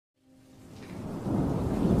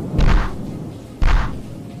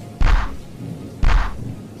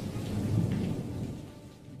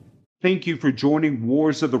Thank you for joining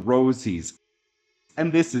Wars of the Rosies.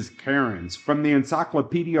 And this is Cairns from the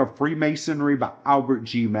Encyclopedia of Freemasonry by Albert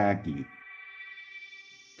G. Mackey.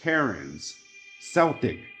 Cairns,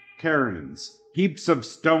 Celtic, Cairns, heaps of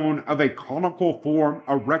stone of a conical form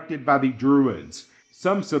erected by the Druids.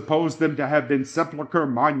 Some suppose them to have been sepulchral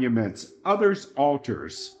monuments, others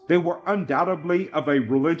altars. They were undoubtedly of a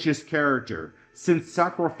religious character, since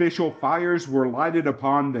sacrificial fires were lighted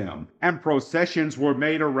upon them, and processions were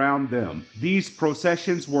made around them. These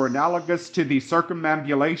processions were analogous to the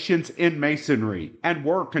circumambulations in Masonry, and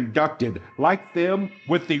were conducted, like them,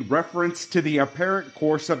 with the reference to the apparent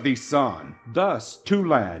course of the sun. Thus,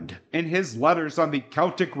 Touland, in his letters on the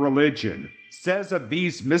Celtic religion, says of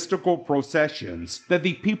these mystical processions that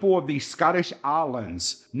the people of the Scottish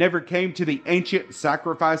Islands never came to the ancient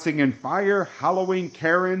sacrificing in fire hallowing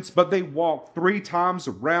Cairns, but they walked 3 times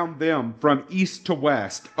round them from east to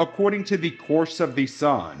west, according to the course of the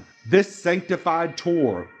sun. This sanctified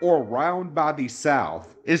tour, or round by the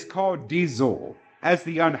south, is called Diesel, as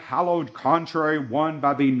the unhallowed contrary one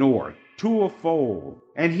by the north, Tuafol.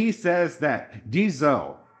 And he says that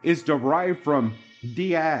Diesel is derived from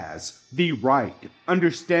Diaz, the right,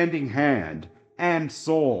 understanding hand, and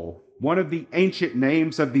Sol, one of the ancient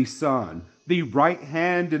names of the sun, the right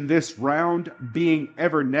hand in this round being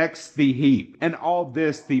ever next the heap. And all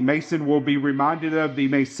this the Mason will be reminded of the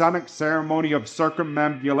Masonic ceremony of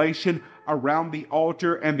circumambulation around the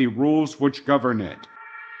altar and the rules which govern it.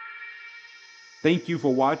 Thank you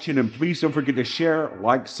for watching, and please don't forget to share,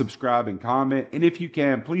 like, subscribe, and comment. And if you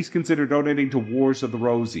can, please consider donating to Wars of the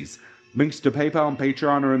Rosies. Links to PayPal and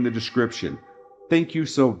Patreon are in the description. Thank you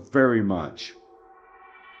so very much.